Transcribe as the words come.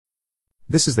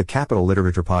This is the Capital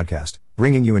Literature Podcast,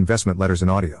 bringing you investment letters in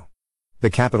audio. The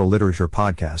Capital Literature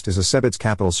Podcast is a CEBITS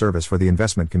capital service for the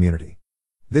investment community.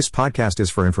 This podcast is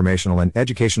for informational and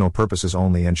educational purposes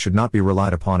only and should not be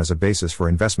relied upon as a basis for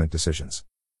investment decisions.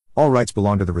 All rights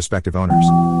belong to the respective owners.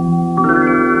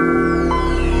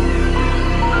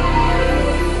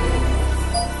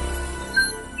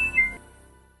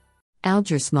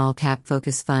 Alger Small Cap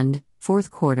Focus Fund,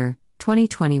 4th Quarter,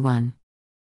 2021.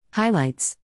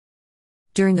 Highlights.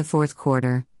 During the 4th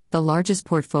quarter, the largest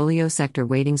portfolio sector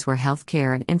weightings were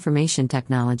healthcare and information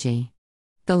technology.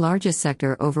 The largest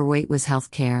sector overweight was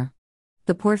healthcare.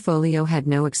 The portfolio had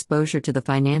no exposure to the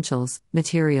financials,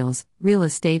 materials, real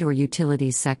estate or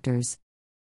utilities sectors.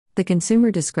 The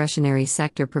consumer discretionary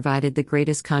sector provided the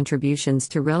greatest contributions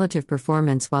to relative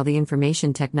performance, while the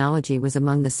information technology was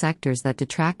among the sectors that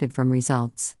detracted from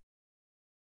results.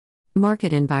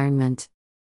 Market environment.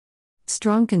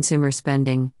 Strong consumer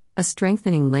spending, a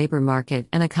strengthening labor market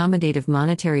and accommodative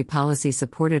monetary policy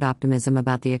supported optimism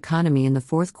about the economy in the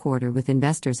 4th quarter, with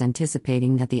investors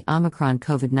anticipating that the Omicron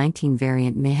COVID-19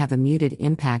 variant may have a muted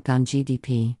impact on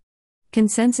GDP.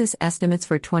 Consensus estimates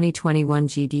for 2021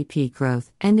 GDP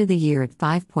growth ended the year at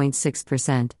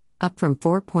 5.6%, up from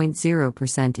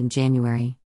 4.0% in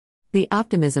January. The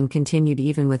optimism continued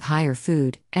even with higher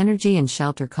food, energy and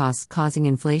shelter costs causing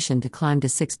inflation to climb to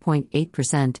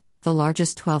 6.8%, the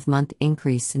largest 12-month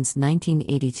increase since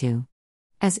 1982.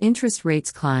 As interest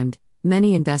rates climbed,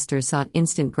 many investors sought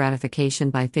instant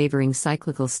gratification by favoring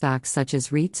cyclical stocks such as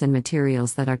REITs and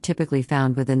materials that are typically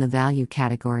found within the value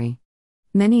category.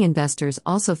 Many investors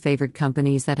also favored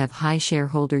companies that have high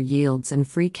shareholder yields and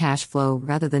free cash flow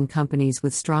rather than companies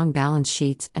with strong balance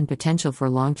sheets and potential for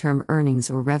long-term earnings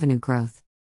or revenue growth.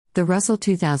 The Russell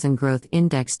 2000 Growth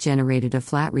Index generated a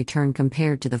flat return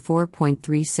compared to the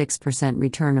 4.36%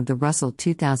 return of the Russell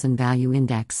 2000 Value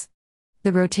Index.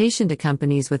 The rotation to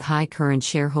companies with high current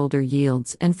shareholder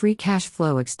yields and free cash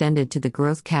flow extended to the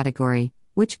growth category,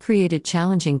 which created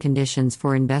challenging conditions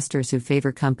for investors who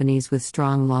favor companies with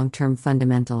strong long-term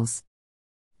fundamentals.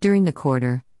 During the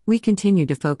quarter, we continue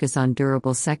to focus on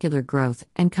durable secular growth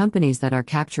and companies that are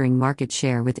capturing market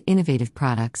share with innovative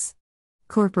products.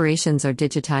 Corporations are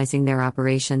digitizing their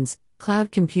operations,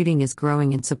 cloud computing is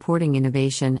growing and supporting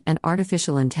innovation, and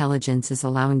artificial intelligence is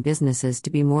allowing businesses to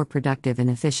be more productive and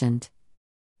efficient.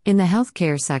 In the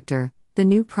healthcare sector, the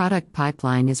new product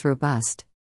pipeline is robust.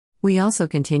 We also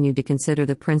continue to consider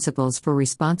the principles for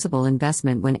responsible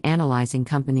investment when analyzing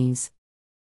companies.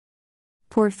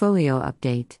 Portfolio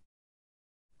update.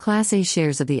 Class A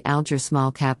shares of the Alger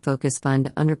Small Cap Focus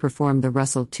Fund underperformed the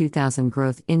Russell 2000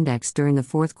 Growth Index during the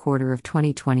 4th quarter of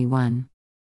 2021.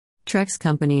 Trex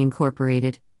Company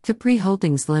Incorporated, Capri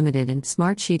Holdings Limited and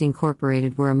Smartsheet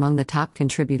Incorporated were among the top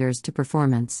contributors to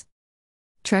performance.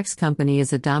 Trex Company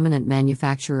is a dominant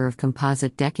manufacturer of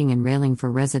composite decking and railing for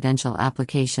residential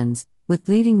applications, with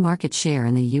leading market share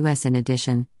in the U.S. In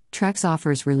addition, Trex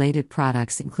offers related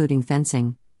products including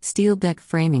fencing, steel deck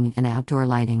framing and outdoor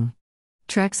lighting.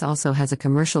 Trex also has a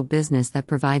commercial business that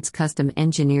provides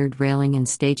custom-engineered railing and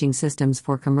staging systems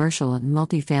for commercial and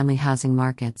multifamily housing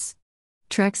markets.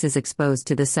 Trex is exposed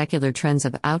to the secular trends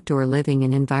of outdoor living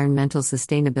and environmental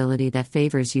sustainability that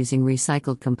favors using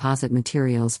recycled composite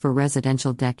materials for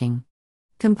residential decking.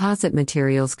 Composite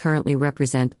materials currently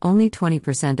represent only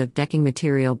 20% of decking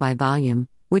material by volume,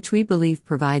 which we believe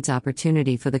provides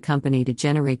opportunity for the company to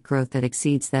generate growth that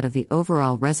exceeds that of the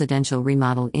overall residential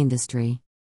remodel industry.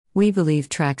 We believe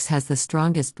Trex has the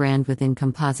strongest brand within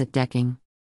composite decking.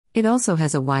 It also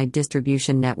has a wide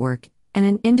distribution network and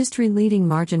an industry-leading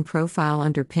margin profile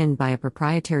underpinned by a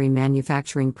proprietary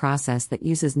manufacturing process that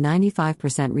uses 95%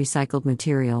 recycled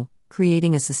material,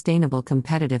 creating a sustainable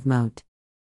competitive moat.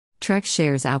 Trex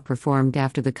shares outperformed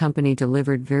after the company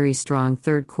delivered very strong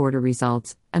 3rd quarter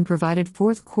results and provided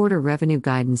 4th quarter revenue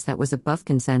guidance that was above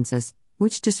consensus,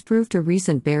 which disproved a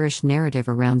recent bearish narrative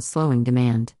around slowing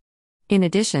demand. In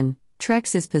addition,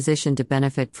 Trex is positioned to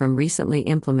benefit from recently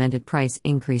implemented price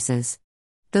increases.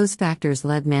 Those factors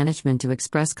led management to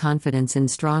express confidence in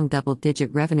strong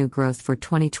double-digit revenue growth for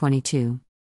 2022.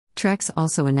 Trex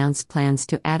also announced plans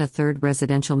to add a 3rd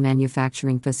residential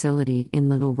manufacturing facility in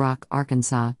Little Rock,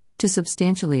 Arkansas, to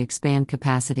substantially expand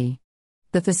capacity.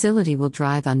 The facility will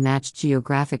drive unmatched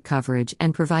geographic coverage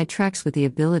and provide Trex with the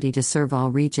ability to serve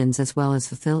all regions as well as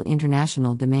fulfill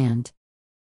international demand.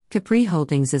 Capri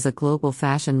Holdings is a global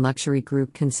fashion luxury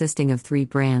group consisting of 3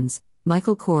 brands: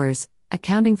 Michael Kors,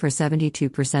 accounting for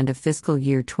 72% of fiscal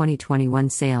year 2021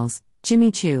 sales,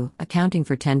 Jimmy Choo, accounting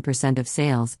for 10% of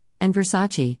sales, and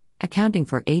Versace, accounting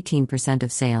for 18%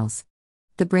 of sales.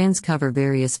 The brands cover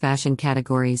various fashion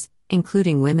categories,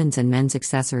 including women's and men's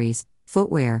accessories,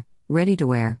 footwear,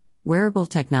 ready-to-wear, wearable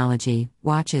technology,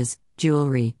 watches,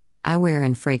 jewelry, eyewear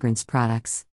and fragrance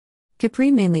products.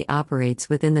 Capri mainly operates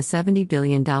within the $70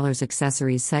 billion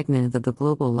accessories segment of the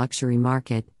global luxury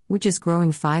market, which is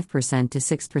growing 5% to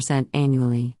 6%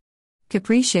 annually.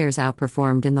 Capri shares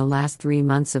outperformed in the last 3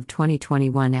 months of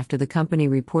 2021 after the company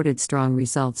reported strong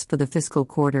results for the fiscal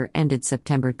quarter ended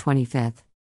September 25.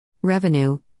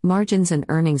 Revenue, margins and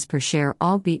earnings per share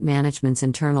all beat management's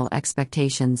internal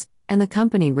expectations, and the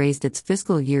company raised its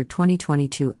fiscal year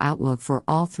 2022 outlook for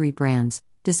all 3 brands,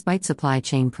 despite supply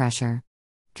chain pressure.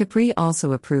 Capri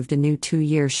also approved a new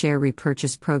 2-year share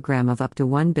repurchase program of up to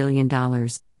 $1 billion,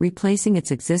 replacing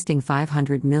its existing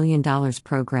 $500 million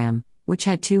program, which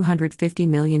had $250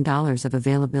 million of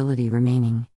availability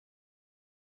remaining.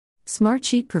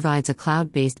 Smartsheet provides a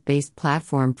cloud-based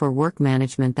platform for work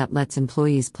management that lets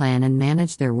employees plan and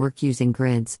manage their work using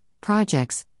grids,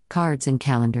 projects, cards, and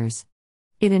calendars.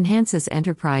 It enhances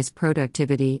enterprise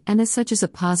productivity and is such as a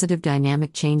positive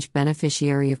dynamic change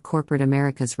beneficiary of corporate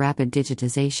America's rapid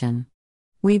digitization.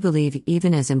 We believe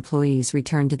even as employees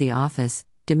return to the office,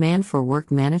 demand for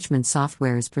work management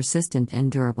software is persistent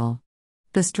and durable.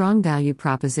 The strong value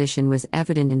proposition was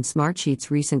evident in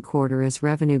Smartsheet's recent quarter as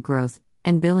revenue growth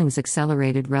and billings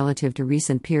accelerated relative to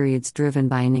recent periods driven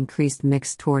by an increased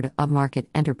mix toward upmarket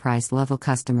enterprise-level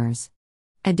customers.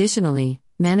 Additionally,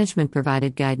 management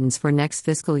provided guidance for next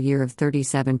fiscal year of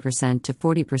 37% to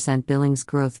 40% billings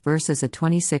growth versus a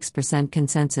 26%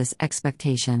 consensus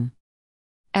expectation.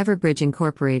 Everbridge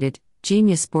Incorporated,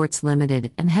 Genius Sports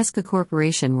Limited, and Heska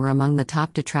Corporation were among the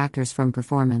top detractors from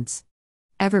performance.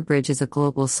 Everbridge is a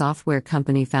global software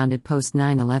company founded post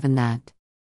 9/11 that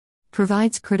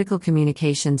provides critical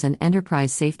communications and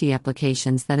enterprise safety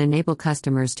applications that enable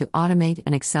customers to automate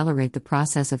and accelerate the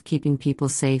process of keeping people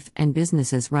safe and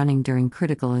businesses running during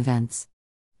critical events.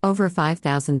 Over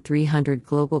 5,300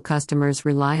 global customers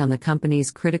rely on the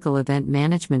company's critical event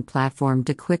management platform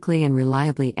to quickly and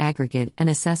reliably aggregate and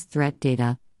assess threat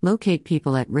data, locate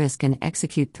people at risk, and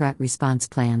execute threat response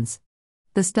plans.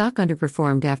 The stock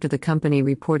underperformed after the company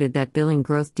reported that billing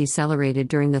growth decelerated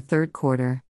during the third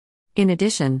quarter. In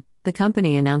addition, the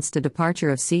company announced a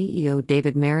departure of CEO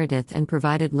David Meredith and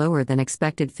provided lower than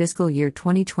expected fiscal year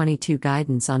 2022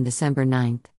 guidance on December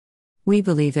 9. We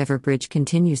believe Everbridge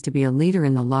continues to be a leader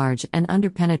in the large and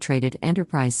underpenetrated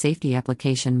enterprise safety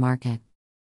application market.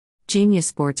 Genius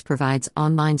Sports provides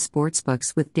online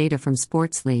sportsbooks with data from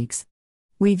sports leagues.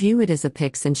 We view it as a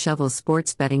picks and shovels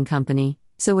sports betting company,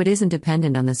 so it isn't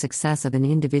dependent on the success of an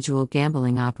individual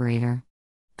gambling operator.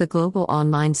 The global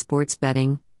online sports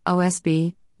betting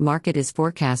 (OSB) market is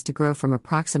forecast to grow from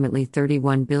approximately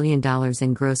 $31 billion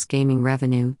in gross gaming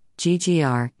revenue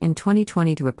 (GGR) in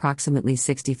 2020 to approximately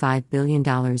 $65 billion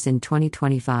in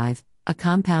 2025, a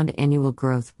compound annual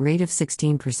growth rate of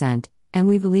 16%, and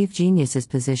we believe Genius is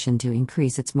positioned to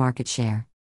increase its market share.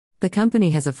 The company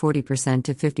has a 40%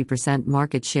 to 50%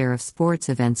 market share of sports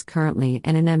events currently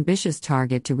and an ambitious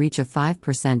target to reach a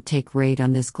 5% take rate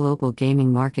on this global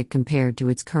gaming market compared to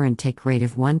its current take rate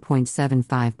of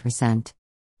 1.75%.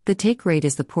 The take rate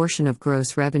is the portion of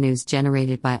gross revenues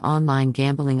generated by online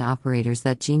gambling operators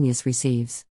that Genius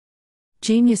receives.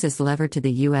 Genius is levered to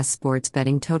the U.S. sports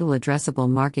betting total addressable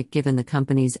market given the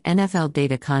company's NFL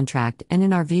data contract and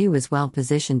in our view is well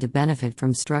positioned to benefit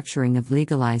from structuring of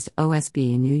legalized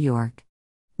OSB in New York.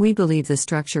 We believe the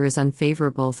structure is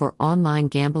unfavorable for online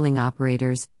gambling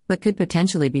operators, but could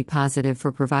potentially be positive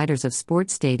for providers of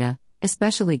sports data,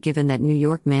 especially given that New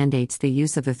York mandates the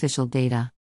use of official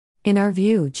data. In our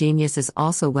view, Genius is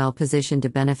also well positioned to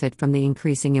benefit from the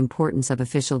increasing importance of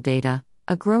official data,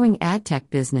 a growing ad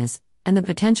tech business, and the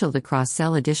potential to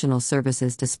cross-sell additional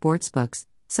services to sportsbooks,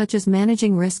 such as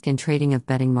managing risk and trading of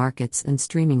betting markets and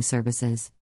streaming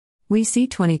services. We see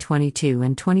 2022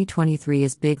 and 2023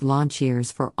 as big launch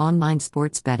years for online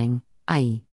sports betting,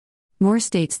 i.e., more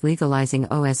states legalizing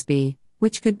OSB,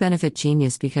 which could benefit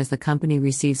Genius because the company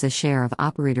receives a share of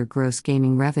operator gross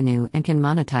gaming revenue and can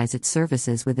monetize its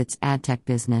services with its ad tech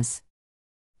business.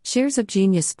 Shares of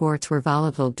Genius Sports were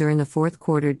volatile during the fourth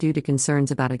quarter due to concerns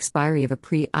about expiry of a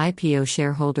pre-IPO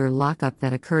shareholder lockup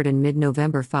that occurred in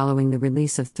mid-November following the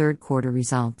release of third-quarter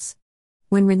results.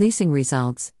 When releasing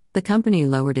results, the company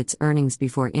lowered its earnings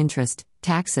before interest,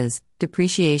 taxes,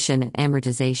 depreciation and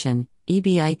amortization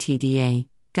 (EBITDA)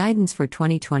 guidance for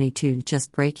 2022 to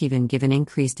just break-even given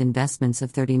increased investments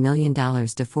of $30 million to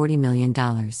 $40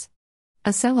 million.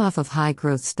 A sell-off of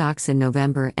high-growth stocks in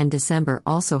November and December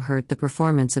also hurt the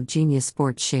performance of Genius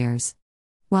Sports shares.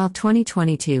 While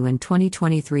 2022 and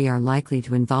 2023 are likely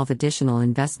to involve additional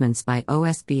investments by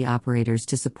OSB operators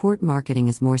to support marketing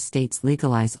as more states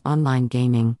legalize online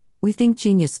gaming, we think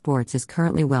Genius Sports is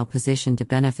currently well positioned to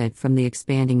benefit from the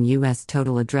expanding U.S.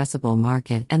 total addressable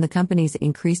market and the company's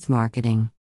increased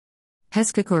marketing.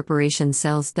 Heska Corporation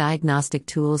sells diagnostic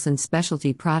tools and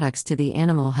specialty products to the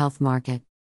animal health market.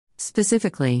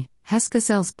 Specifically, Heska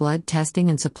sells blood testing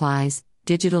and supplies,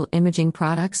 digital imaging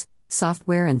products,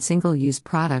 software and single-use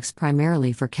products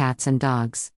primarily for cats and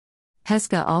dogs.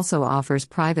 Heska also offers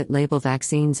private label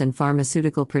vaccines and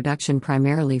pharmaceutical production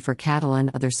primarily for cattle and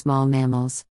other small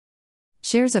mammals.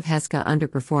 Shares of Heska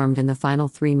underperformed in the final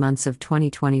 3 months of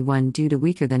 2021 due to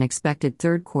weaker than expected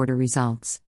third-quarter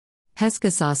results.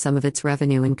 Heska saw some of its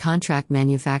revenue in contract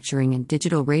manufacturing and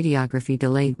digital radiography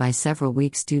delayed by several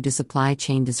weeks due to supply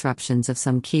chain disruptions of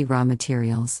some key raw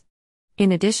materials.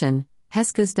 In addition,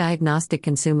 Heska's diagnostic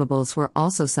consumables were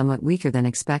also somewhat weaker than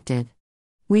expected.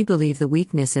 We believe the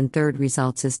weakness in third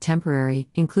results is temporary,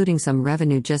 including some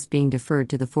revenue just being deferred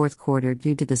to the fourth quarter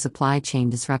due to the supply chain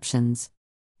disruptions.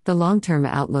 The long-term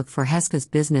outlook for Heska's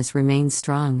business remains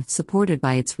strong, supported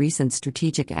by its recent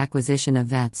strategic acquisition of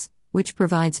Vets, which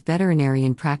provides veterinary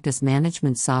and practice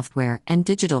management software and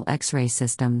digital X-ray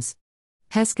systems.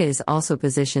 Heska is also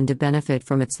positioned to benefit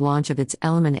from its launch of its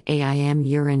Element AIM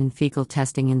urine and fecal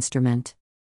testing instrument.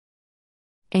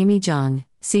 Amy Zhang,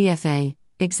 CFA,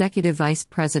 Executive Vice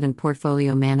President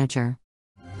Portfolio Manager.